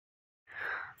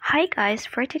Hi guys,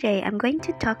 for today I'm going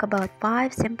to talk about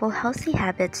 5 simple healthy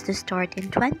habits to start in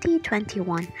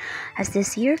 2021. As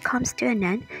this year comes to an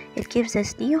end, it gives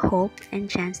us new hope and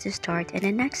chance to start in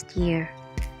the next year.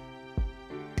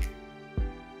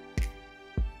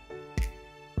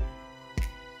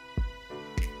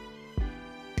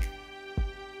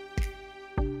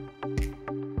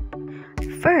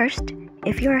 First,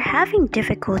 if you're having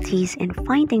difficulties in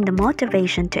finding the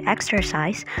motivation to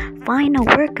exercise, find a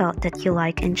workout that you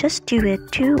like and just do it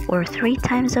 2 or 3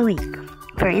 times a week.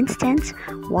 For instance,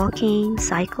 walking,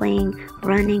 cycling,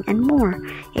 running, and more.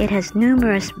 It has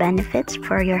numerous benefits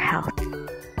for your health.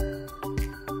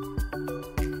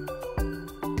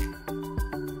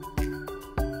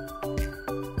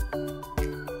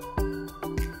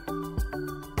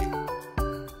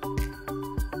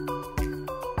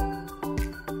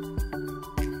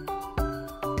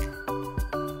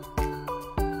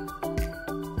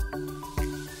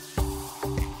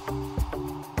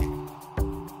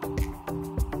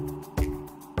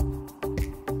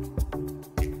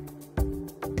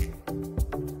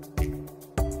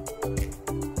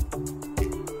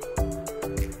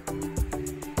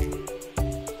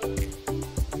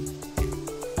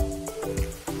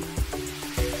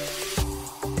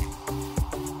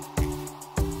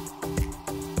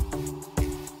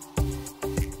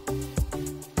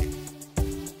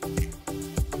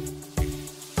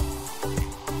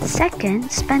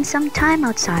 Second, spend some time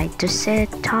outside to sit,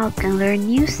 talk, and learn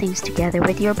new things together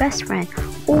with your best friend,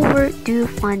 or do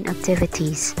fun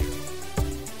activities.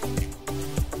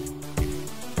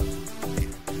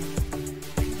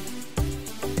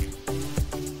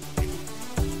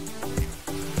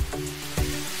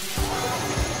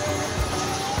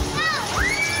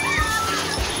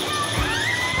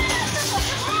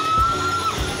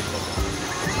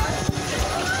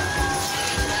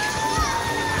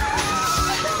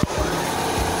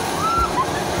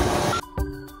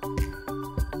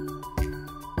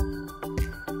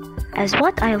 As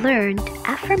what I learned,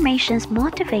 affirmations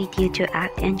motivate you to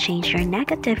act and change your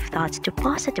negative thoughts to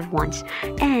positive ones,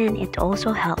 and it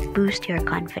also helps boost your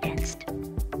confidence.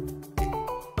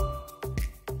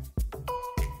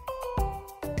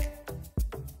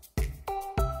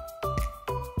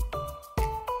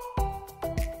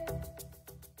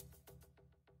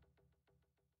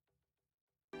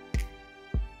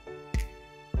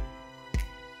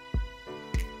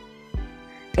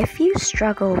 If you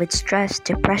struggle with stress,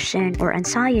 depression, or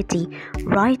anxiety,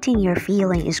 writing your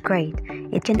feeling is great.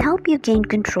 It can help you gain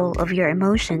control of your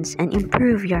emotions and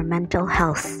improve your mental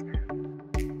health.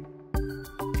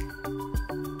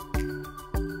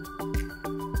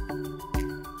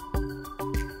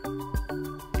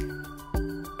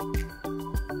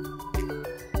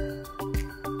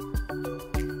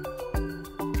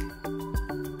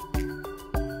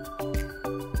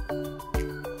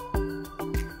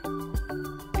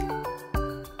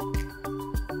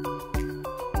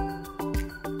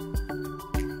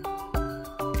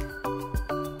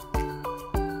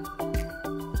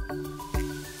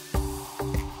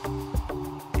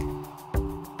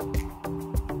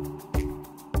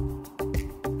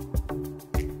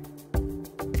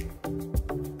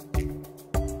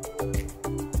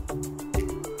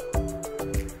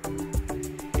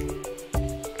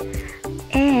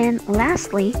 And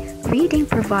lastly, reading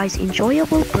provides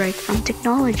enjoyable break from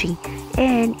technology,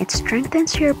 and it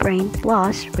strengthens your brain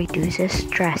plus reduces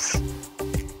stress.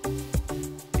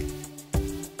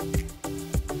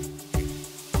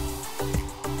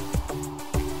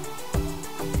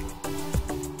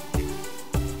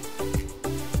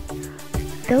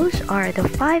 Those are the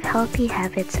 5 healthy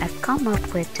habits I've come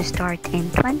up with to start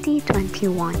in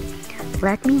 2021.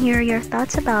 Let me hear your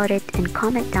thoughts about it and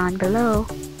comment down below.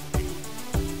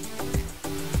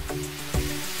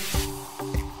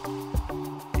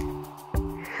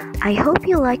 I hope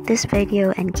you liked this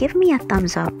video and give me a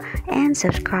thumbs up and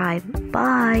subscribe.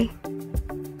 Bye!